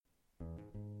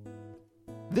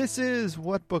This is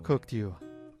What Book Hooked You.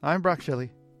 I'm Brock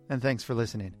Shelley, and thanks for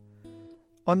listening.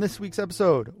 On this week's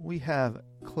episode, we have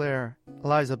Claire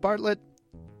Eliza Bartlett,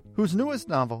 whose newest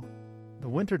novel, The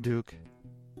Winter Duke,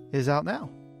 is out now.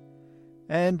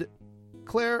 And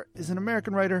Claire is an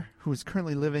American writer who is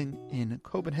currently living in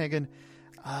Copenhagen.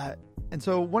 And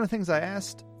so one of the things I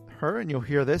asked her, and you'll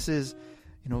hear this, is,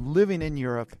 living in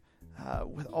Europe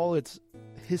with all its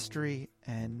history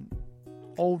and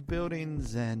old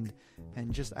buildings and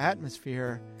just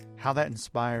atmosphere, how that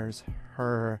inspires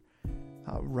her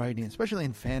writing, especially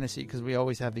in fantasy, because we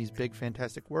always have these big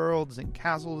fantastic worlds and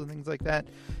castles and things like that.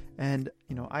 And,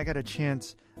 I got a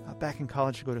chance back in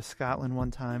college to go to Scotland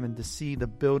one time and to see the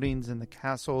buildings and the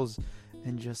castles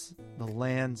and just the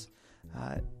lands.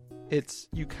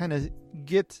 You kind of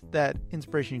get that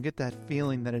inspiration, you get that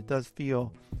feeling that it does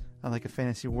feel like a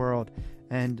fantasy world.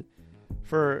 And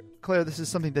for Claire, this is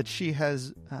something that she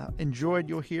has enjoyed,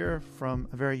 you'll hear, from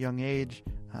a very young age,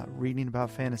 reading about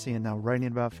fantasy and now writing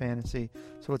about fantasy.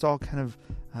 So it's all kind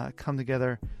of come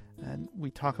together. And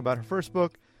we talk about her first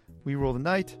book, We Rule the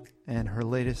Night, and her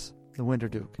latest, The Winter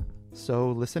Duke.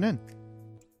 So listen in.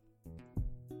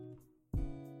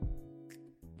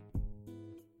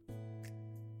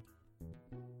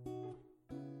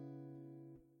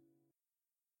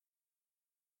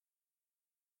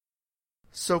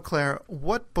 So, Claire,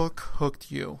 what book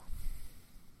hooked you?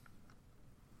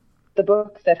 The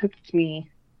book that hooked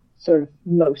me sort of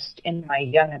most in my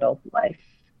young adult life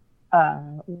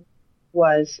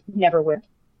was Neverwhere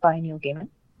by Neil Gaiman.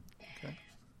 Okay.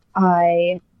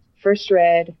 I first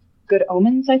read Good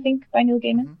Omens, I think, by Neil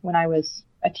Gaiman when I was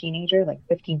a teenager, like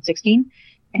 15, 16.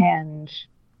 And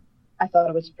I thought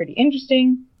it was pretty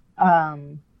interesting,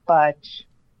 but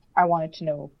I wanted to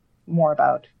know more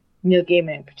about Neil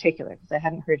Gaiman in particular, because I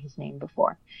hadn't heard his name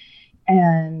before.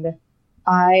 And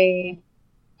I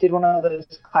did one of those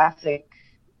classic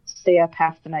stay up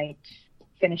half the night,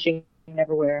 finishing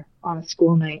Neverwhere on a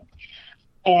school night.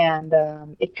 And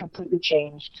it completely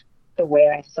changed the way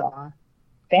I saw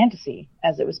fantasy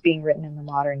as it was being written in the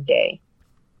modern day.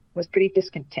 I was pretty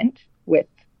discontent with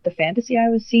the fantasy I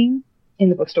was seeing in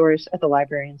the bookstores, at the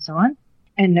library, and so on.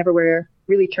 And Neverwhere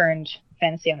really turned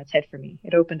fantasy on its head for me.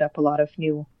 It opened up a lot of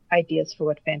new ideas for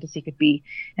what fantasy could be,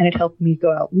 and it helped me go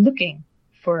out looking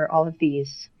for all of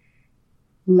these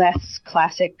less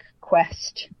classic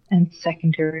quest and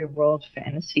secondary world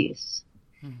fantasies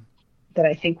that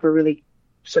I think were really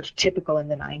sort of typical in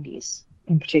the 90s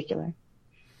in particular.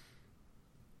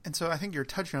 And so I think you're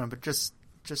touching on it, but just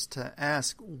to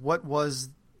ask, where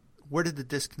did the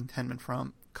discontentment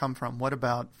come from? What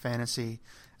about fantasy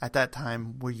at that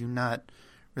time were you not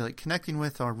really connecting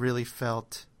with, or really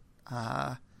felt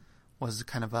was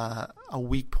kind of a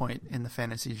weak point in the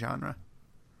fantasy genre?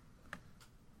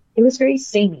 It was very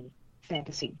samey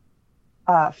fantasy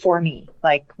for me.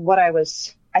 Like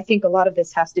I think a lot of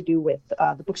this has to do with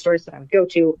the bookstores that I would go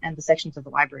to and the sections of the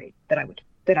library that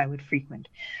I would frequent.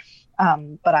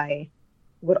 But I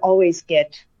would always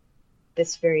get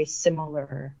this very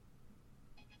similar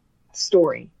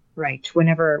story, right?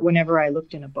 Whenever I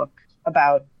looked in a book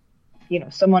about,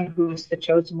 someone who's the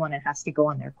chosen one and has to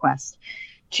go on their quest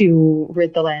to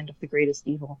rid the land of the greatest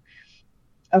evil.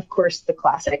 Of course,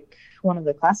 one of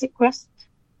the classic quest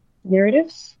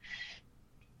narratives.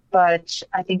 But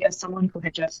I think as someone who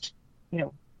had just,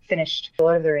 finished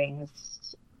Lord of the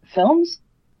Rings films,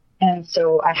 and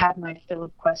so I had my fill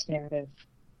of quest narrative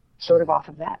sort of off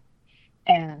of that.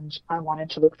 And I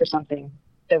wanted to look for something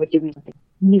that would give me something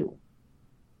new.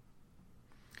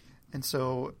 And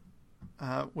so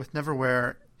with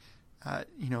Neverwhere,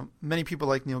 many people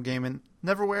like Neil Gaiman.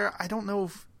 Neverwhere, I don't know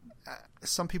if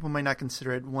some people might not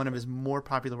consider it one of his more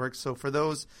popular works. So for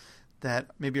those that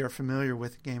maybe are familiar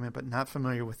with Gaiman but not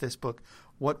familiar with this book,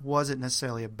 what was it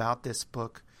necessarily about this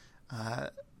book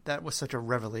that was such a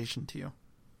revelation to you?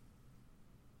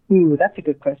 Ooh, that's a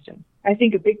good question. I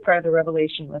think a big part of the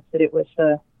revelation was that it was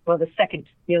the second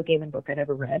Neil Gaiman book I'd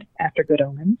ever read after Good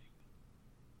Omens.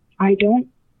 I don't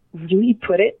really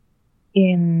put it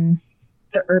in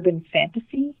the urban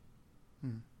fantasy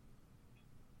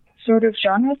sort of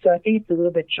genre, so I think it's a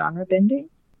little bit genre bending.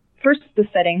 First, the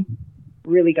setting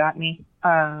really got me.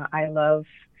 I love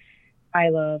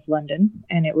London,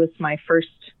 and it was I'd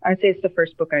say it's the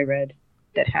first book I read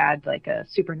that had like a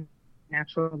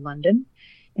supernatural London,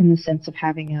 in the sense of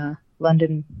having a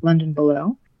London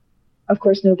below. Of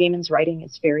course, Neil Gaiman's writing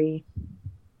is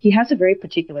he has a very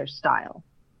particular style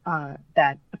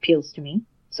that appeals to me.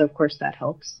 So of course that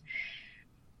helps.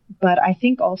 But I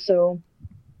think also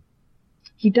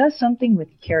he does something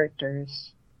with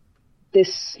characters.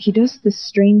 He does this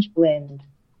strange blend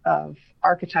of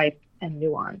archetype and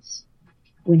nuance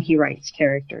when he writes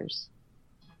characters.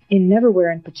 In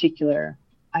Neverwhere in particular,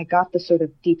 I got the sort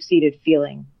of deep-seated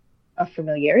feeling of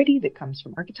familiarity that comes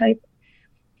from archetype,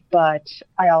 but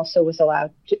I also was I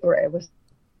was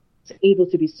able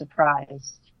to be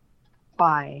surprised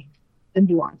by the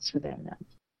nuance within them.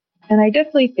 And I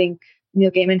definitely think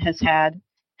Neil Gaiman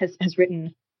has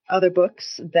written other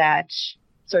books that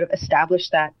sort of establish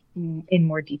that in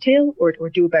more detail or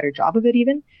do a better job of it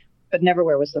even, but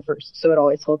Neverwhere was the first, so it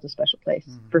always holds a special place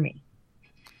for me.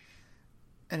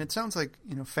 And it sounds like,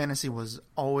 fantasy was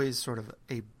always sort of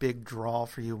a big draw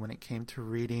for you when it came to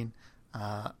reading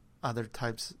other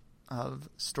types of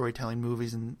storytelling,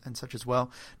 movies and such as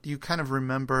well. Do you kind of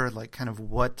remember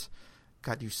what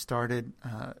got you started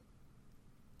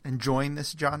enjoying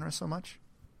this genre so much?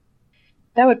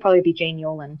 That would probably be Jane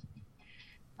Yolen.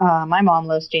 My mom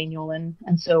loves Jane Yolen,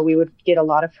 and so we would get a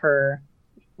lot of her,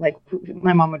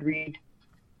 my mom would read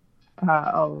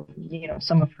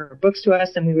some of her books to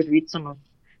us, and we would read some of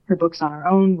her books on our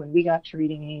own when we got to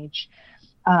reading age.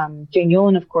 Jane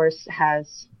Yolen, of course,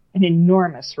 has an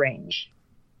enormous range,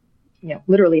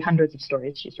 literally hundreds of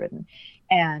stories she's written,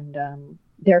 and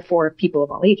therefore people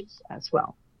of all ages as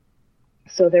well.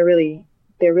 So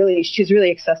she's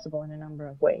really accessible in a number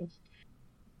of ways.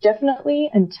 Definitely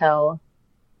until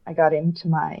I got into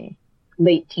my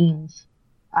late teens,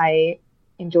 I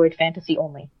enjoyed fantasy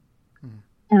only.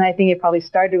 And I think it probably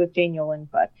started with Jane Yolen,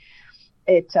 but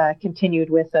it continued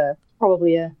with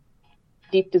probably a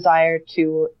deep desire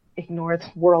to ignore the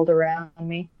world around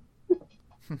me.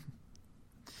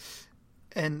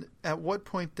 And at what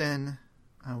point then,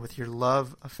 with your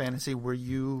love of fantasy, were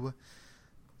you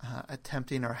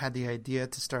attempting or had the idea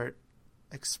to start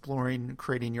exploring,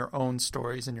 creating your own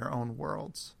stories and your own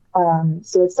worlds?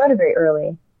 So it started very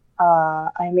early.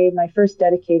 I made my first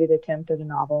dedicated attempt at a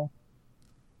novel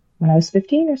when I was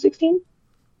 15 or 16.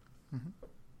 Mm-hmm.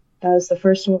 That was the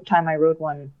first time I wrote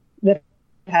one that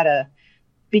had a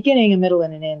beginning, a middle,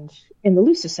 and an end in the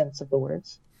loosest sense of the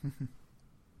words.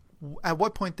 At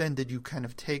what point then did you kind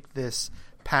of take this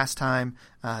pastime,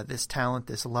 this talent,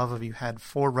 this love you had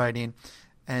for writing,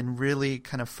 and really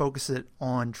kind of focus it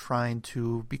on trying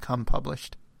to become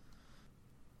published?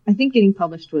 I think getting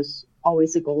published was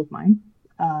always a goal of mine,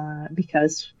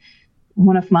 because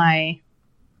one of my,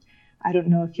 I don't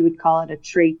know if you would call it a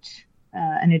trait,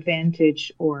 an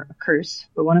advantage, or a curse,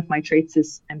 but one of my traits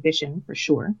is ambition, for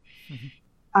sure. Mm-hmm.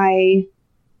 I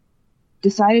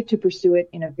decided to pursue it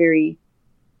in a very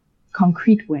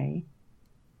concrete way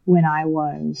when I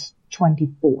was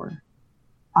 24.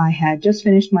 I had just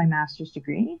finished my master's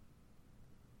degree.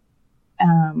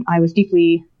 I was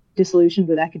deeply disillusioned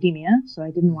with academia, so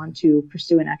I didn't want to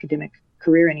pursue an academic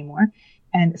career anymore.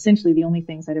 And essentially the only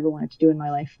things I'd ever wanted to do in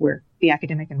my life were be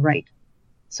academic and write.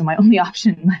 So my only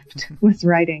option left was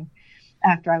writing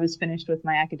after I was finished with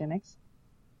my academics.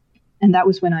 And that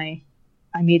was when I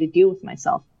made a deal with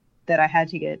myself that I had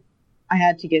to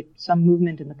get some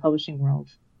movement in the publishing world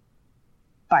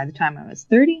by the time I was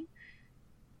 30,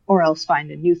 or else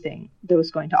find a new thing that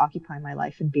was going to occupy my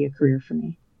life and be a career for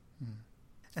me.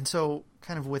 And so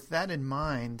kind of with that in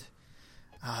mind,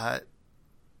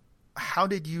 how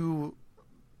did you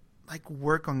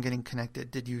work on getting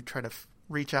connected? Did you try to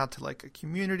reach out to a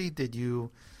community? Did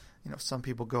you some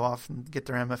people go off and get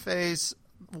their MFAs?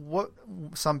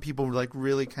 Some people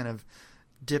really kind of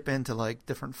dip into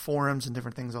different forums and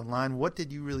different things online. What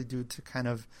did you really do to kind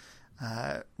of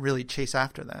really chase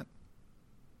after that?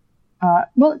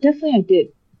 Well, definitely I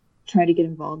did try to get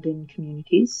involved in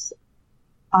communities.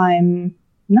 I'm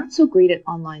not so great at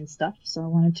online stuff, so I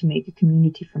wanted to make a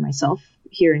community for myself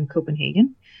here in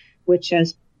Copenhagen, which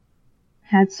has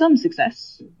had some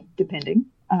success, depending.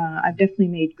 I've definitely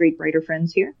made great writer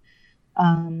friends here.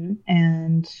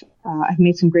 And I've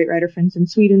made some great writer friends in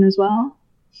Sweden as well,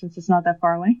 since it's not that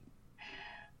far away.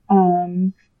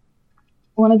 One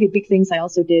of the big things I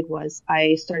also did was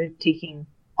I started taking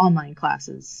online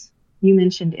classes. You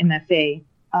mentioned MFA,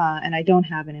 and I don't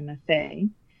have an MFA,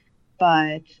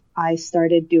 but I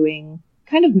started doing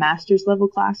kind of master's level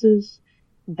classes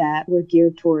that were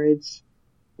geared towards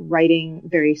writing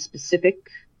very specific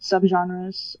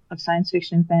subgenres of science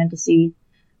fiction and fantasy,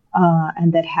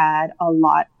 and that had a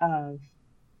lot of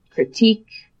critique.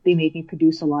 They made me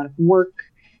produce a lot of work,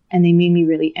 and they made me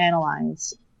really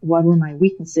analyze what were my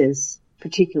weaknesses,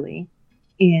 particularly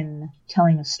in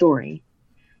telling a story.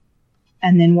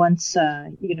 And then once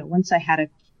I had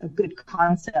a good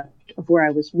concept of where I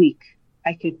was weak,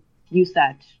 I could use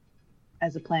that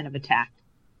as a plan of attack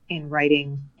in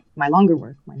writing my longer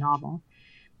work, my novel,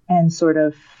 and sort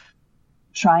of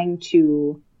trying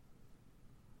to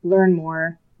learn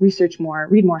more, research more,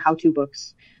 read more how-to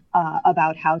books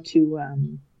about how to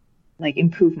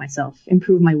improve myself,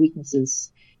 improve my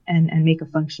weaknesses, and make a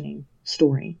functioning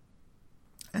story.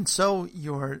 And so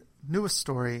your newest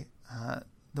story,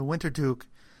 The Winter Duke,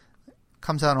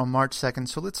 comes out on March 2nd.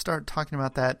 So let's start talking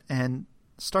about that and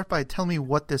start by telling me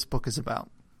what this book is about.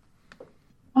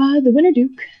 The Winter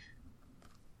Duke,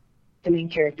 the main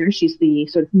character, she's the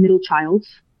sort of middle child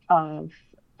of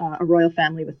a royal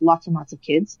family with lots and lots of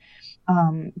kids.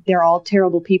 They're all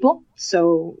terrible people,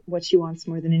 so what she wants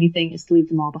more than anything is to leave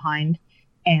them all behind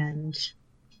and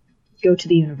go to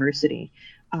the university.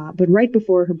 But right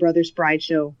before her brother's bride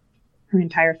show, her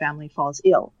entire family falls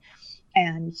ill.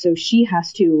 And so she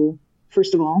has to,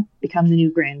 first of all, become the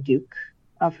new Grand Duke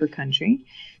of her country.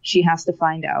 She has to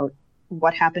find out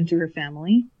what happened to her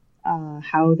family,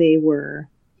 how they were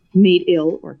made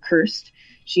ill or cursed.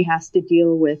 She has to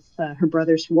deal with her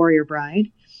brother's warrior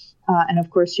bride. And of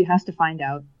course, she has to find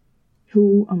out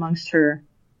who amongst her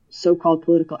so-called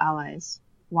political allies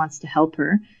wants to help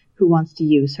her, who wants to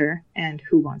use her, and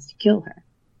who wants to kill her.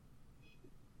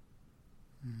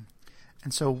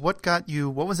 And so what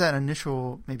was that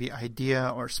initial maybe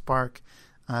idea or spark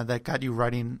that got you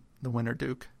writing The Winter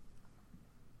Duke?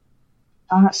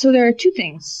 So there are two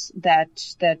things that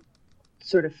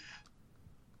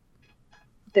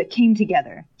came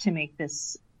together to make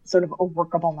this sort of a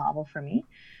workable novel for me.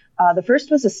 The first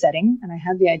was a setting, and I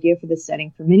had the idea for this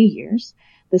setting for many years.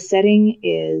 The setting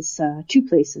is two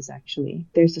places, actually.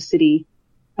 There's a city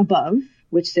above,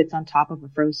 which sits on top of a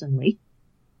frozen lake,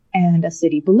 and a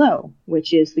city below,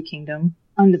 which is the kingdom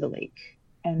under the lake.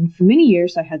 And for many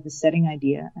years, I had the setting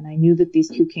idea, and I knew that these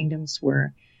two kingdoms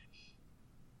were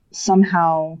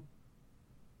somehow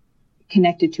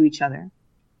connected to each other.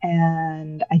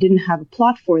 And I didn't have a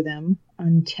plot for them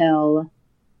until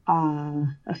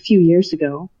a few years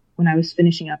ago when I was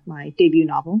finishing up my debut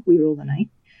novel, We Rule the Night.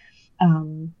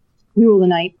 We Rule the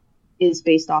Night is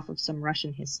based off of some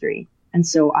Russian history. And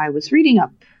so I was reading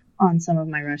up on some of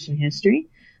my Russian history.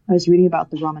 I was reading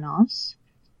about the Romanovs,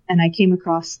 and I came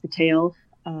across the tale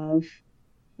of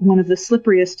one of the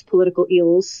slipperiest political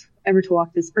eels ever to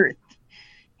walk this earth.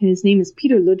 His name is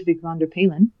Peter Ludwig von der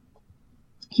Palen.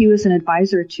 He was an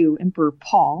advisor to Emperor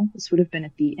Paul. This would have been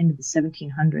at the end of the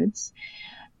 1700s.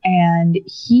 And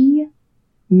he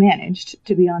managed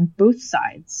to be on both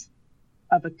sides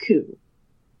of a coup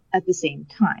at the same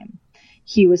time.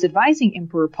 He was advising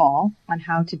Emperor Paul on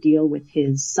how to deal with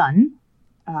his son,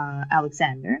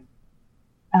 Alexander.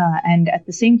 And at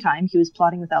the same time, he was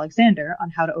plotting with Alexander on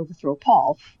how to overthrow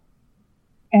Paul.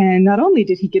 And not only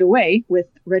did he get away with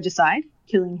regicide,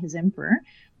 killing his emperor,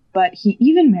 but he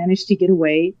even managed to get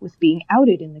away with being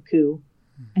outed in the coup.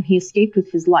 And he escaped with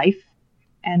his life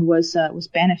and was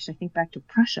banished, I think, back to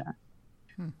Prussia.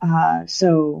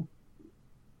 So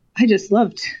I just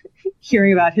loved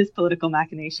hearing about his political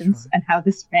machinations and how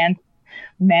this man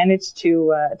managed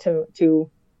to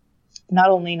not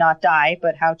only not die,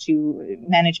 but how to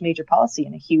manage major policy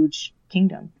in a huge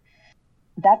kingdom.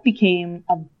 That became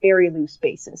a very loose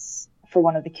basis for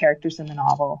one of the characters in the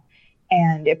novel,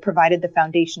 and it provided the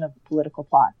foundation of the political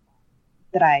plot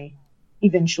that I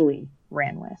eventually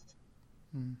ran with.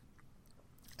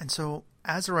 And so,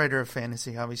 as a writer of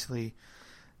fantasy, obviously,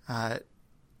 a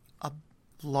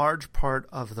large part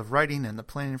of the writing and the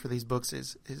planning for these books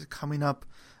is coming up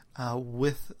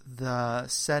with the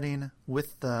setting,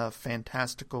 with the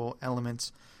fantastical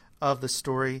elements of the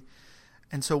story.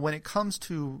 And so when it comes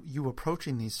to you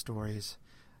approaching these stories,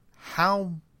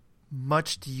 how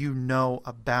much do you know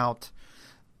about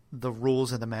the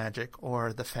rules of the magic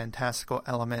or the fantastical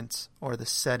elements or the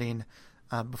setting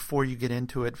before you get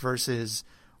into it versus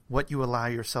what you allow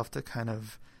yourself to kind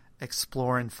of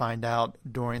explore and find out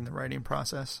during the writing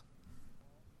process?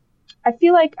 I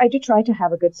feel like I do try to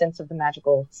have a good sense of the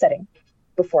magical setting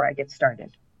before I get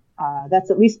started.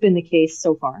 That's at least been the case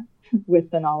so far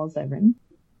with the novels I've written.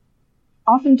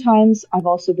 Oftentimes, I've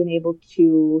also been able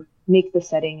to make the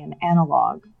setting an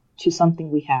analog to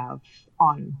something we have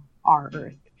on our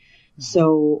Earth. Mm-hmm.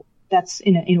 So that's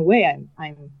in a way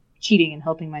I'm cheating and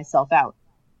helping myself out.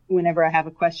 Whenever I have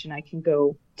a question, I can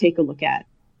go take a look at,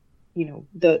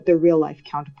 the real life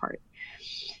counterpart.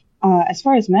 As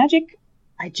far as magic,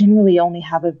 I generally only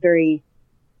have a very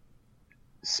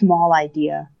small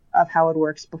idea of how it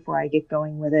works before I get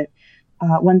going with it.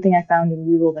 One thing I found in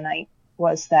We Rule the Night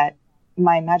was that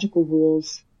my magical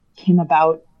rules came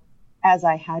about as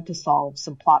I had to solve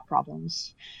some plot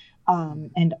problems.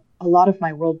 And a lot of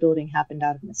my world building happened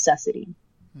out of necessity.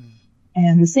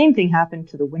 And the same thing happened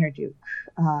to the Winter Duke.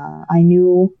 I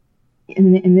knew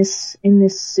in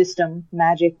this system,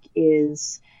 magic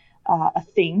is a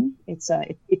thing.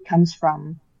 It comes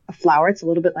from a flower. It's a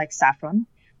little bit like saffron.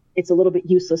 It's a little bit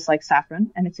useless like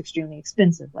saffron, and it's extremely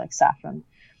expensive like saffron.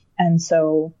 And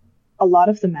so a lot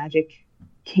of the magic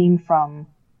came from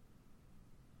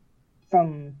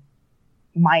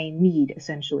my need,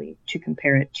 essentially, to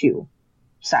compare it to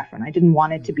saffron. I didn't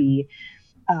want it to be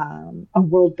a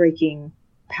world-breaking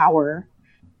power,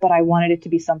 but I wanted it to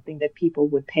be something that people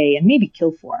would pay and maybe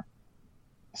kill for.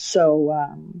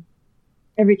 So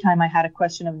every time I had a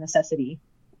question of necessity,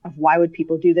 of why would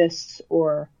people do this,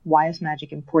 or why is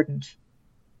magic important,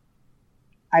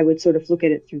 I would sort of look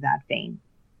at it through that vein.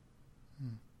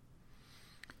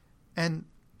 And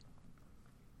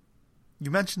you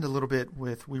mentioned a little bit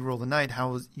with We Rule the Night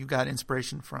how you got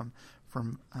inspiration from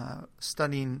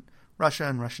studying Russia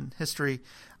and Russian history.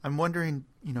 I'm wondering,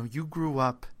 you grew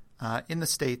up in the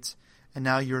States, and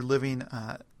now you're living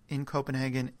in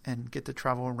Copenhagen and get to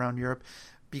travel around Europe.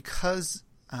 Because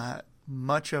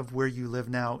much of where you live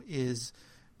now is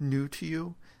new to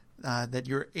you, that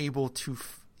you're able to,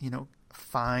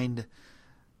 find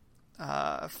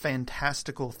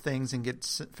fantastical things and get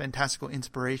fantastical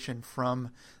inspiration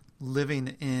from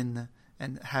living in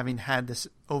and having had this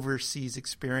overseas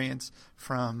experience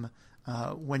from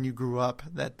when you grew up,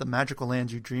 that the magical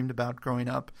lands you dreamed about growing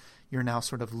up, you're now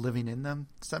sort of living in them.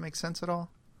 Does that make sense at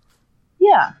all?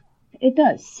 Yeah, it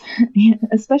does.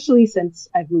 Especially since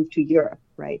I've moved to Europe,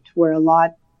 right? Where a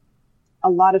lot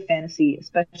of fantasy,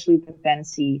 especially the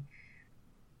fantasy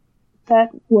that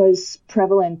was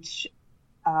prevalent,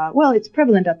 it's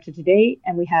prevalent up to today,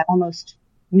 and we had almost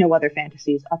no other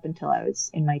fantasies up until I was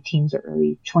in my teens or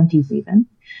early 20s even.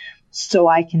 So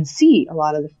I can see a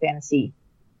lot of the fantasy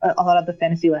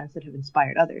lands that have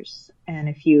inspired others. And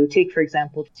if you take, for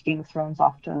example, Game of Thrones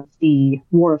off of the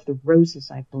War of the Roses,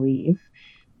 I believe,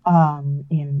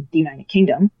 in the United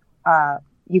Kingdom,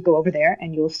 you go over there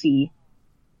and you'll see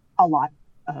a lot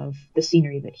of the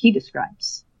scenery that he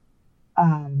describes,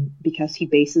 because he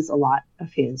bases a lot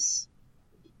of his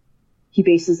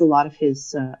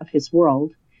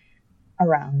world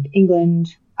around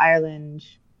England, Ireland,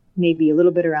 maybe a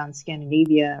little bit around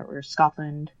Scandinavia or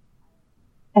Scotland.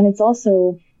 And it's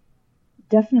also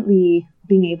definitely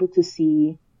being able to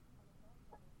see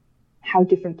how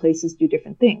different places do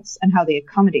different things and how they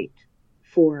accommodate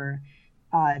for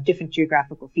different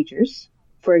geographical features.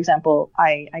 For example,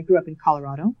 I grew up in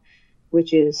Colorado,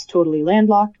 which is totally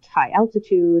landlocked, high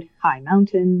altitude, high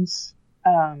mountains.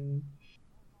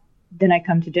 Then I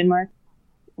come to Denmark,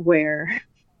 where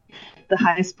the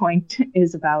highest point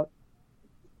is about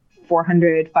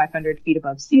 400, 500 feet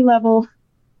above sea level,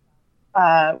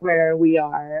 where we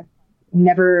are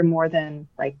never more than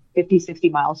like 50, 60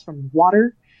 miles from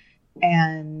water.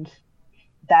 And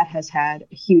that has had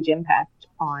a huge impact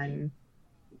on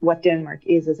what Denmark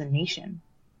is as a nation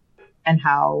and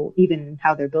how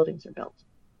their buildings are built.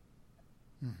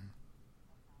 Mm-hmm.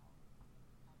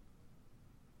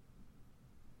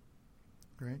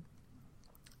 Great.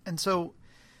 And so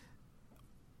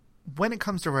when it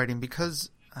comes to writing, because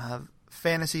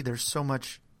fantasy, there's so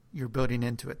much you're building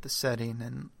into it, the setting,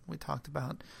 and we talked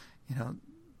about,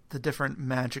 the different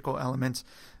magical elements.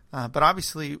 But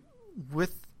obviously,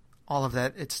 with all of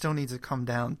that, it still needs to come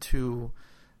down to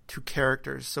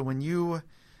characters. So when you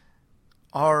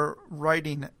are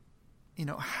writing,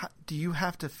 do you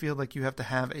have to feel like you have to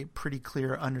have a pretty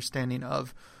clear understanding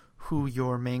of who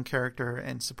your main character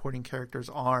and supporting characters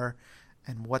are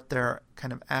and what they're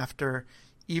kind of after,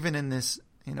 even in this,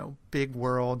 big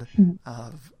world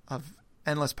of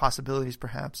endless possibilities,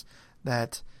 perhaps,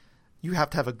 that you have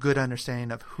to have a good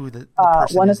understanding of who the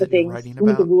person is that you're writing about?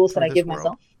 One of the rules that I give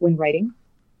myself when writing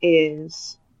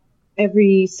is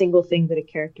every single thing that a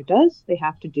character does, they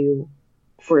have to do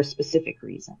for a specific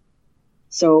reason.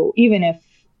 So even if,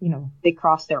 they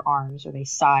cross their arms or they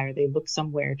sigh or they look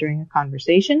somewhere during a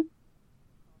conversation,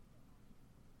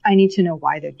 I need to know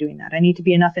why they're doing that. I need to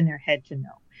be enough in their head to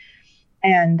know.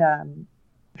 And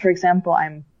for example,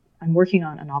 I'm working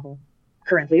on a novel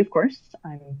currently, of course.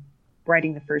 I'm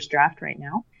writing the first draft right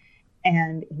now.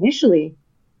 And initially,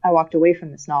 I walked away from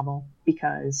this novel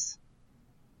because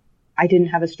I didn't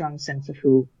have a strong sense of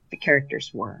who the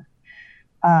characters were.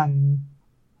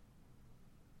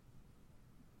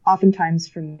 Oftentimes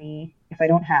for me, if I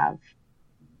don't have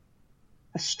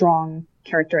a strong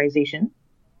characterization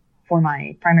for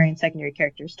my primary and secondary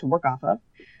characters to work off of,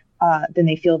 then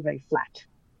they feel very flat.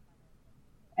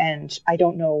 And I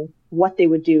don't know what they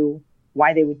would do,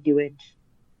 why they would do it.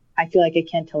 I feel like I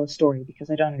can't tell a story because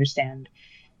I don't understand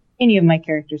any of my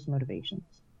characters' motivations.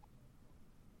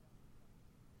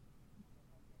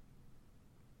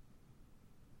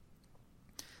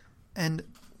 And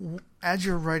as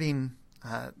you're writing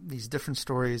these different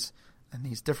stories and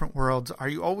these different worlds, are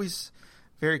you always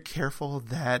very careful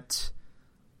that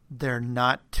they're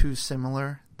not too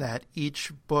similar, that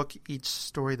each book, each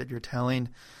story that you're telling,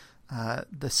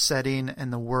 the setting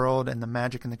and the world and the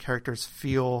magic and the characters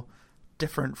feel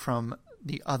different from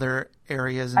the other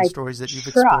areas and stories that you've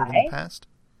explored in the past?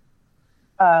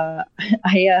 I'm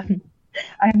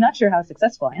not sure how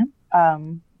successful I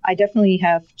am. I definitely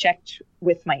have checked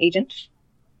with my agent,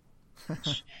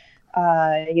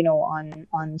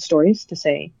 on stories to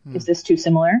say, is this too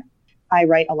similar? I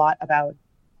write a lot about,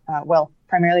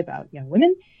 primarily about young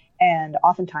women, and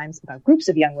oftentimes about groups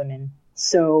of young women.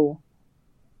 So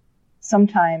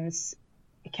sometimes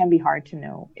it can be hard to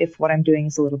know if what I'm doing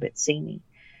is a little bit samey.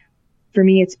 For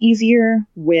me, it's easier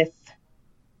with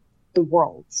the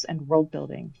worlds and world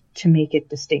building to make it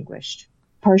distinguished,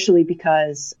 partially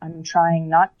because I'm trying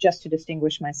not just to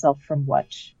distinguish myself from what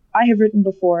I have written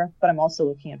before, but I'm also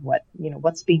looking at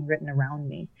what's being written around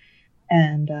me,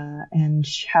 and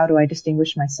how do I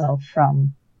distinguish myself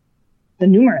from the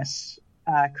numerous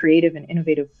creative and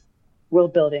innovative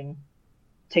world building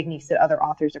techniques that other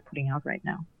authors are putting out right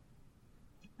now.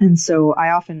 And so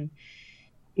I often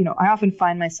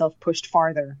find myself pushed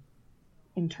farther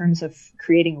in terms of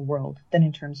creating a world than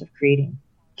in terms of creating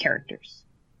characters.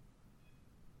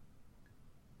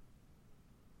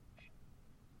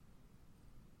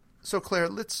 So, Claire,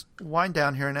 let's wind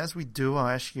down here, and as we do, I'll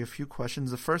ask you a few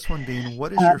questions. The first one being,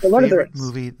 what is your favorite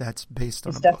movie that's based on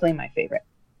a book? It's definitely my favorite.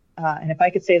 And if I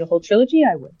could say the whole trilogy,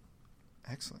 I would.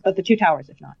 Excellent. But The Two Towers,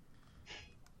 if not.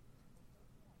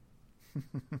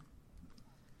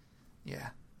 Yeah,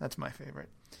 that's my favorite.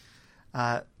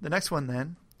 The next one,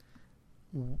 then,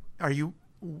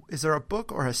 is there a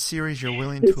book or a series you're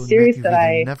willing to admit you've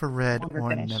either never read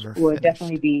or never finished? Would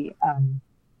definitely be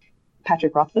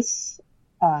Patrick Rothfuss,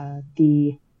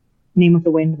 The Name of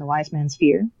the Wind and the Wise Man's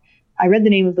Fear. I read The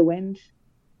Name of the Wind,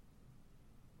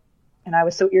 and I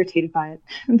was so irritated by it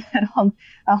that I'll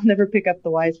never pick up The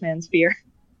Wise Man's Fear.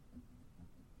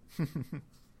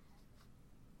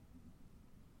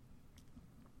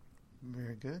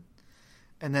 Very good.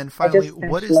 And then finally,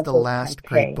 what is the last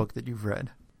great book that you've read?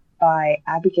 By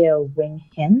Abigail Wing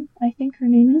Hen, I think her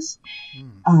name is.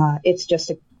 It's just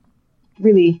a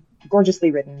really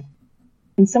gorgeously written,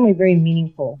 in some way very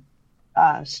meaningful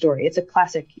story. It's a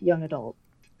classic young adult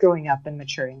growing up and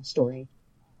maturing story.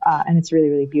 And it's really,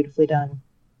 really beautifully done.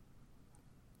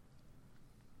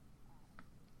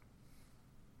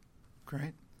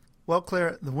 Great. Well,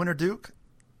 Claire, The Winter Duke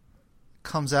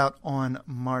comes out on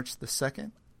March the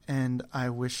 2nd, and I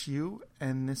wish you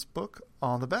and this book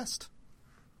all the best.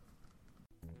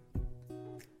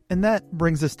 And that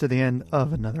brings us to the end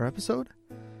of another episode.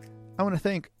 I want to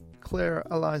thank Claire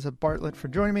Eliza Bartlett for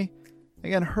joining me.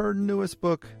 Again, her newest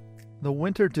book, The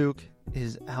Winter Duke,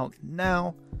 is out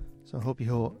now, so I hope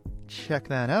you'll check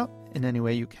that out in any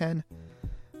way you can.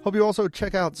 Hope you also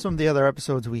check out some of the other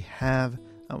episodes we have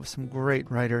with some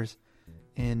great writers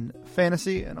in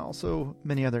fantasy and also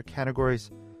many other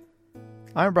categories.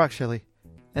 I'm Brock Shelley,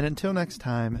 and until next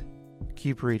time,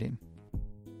 keep reading.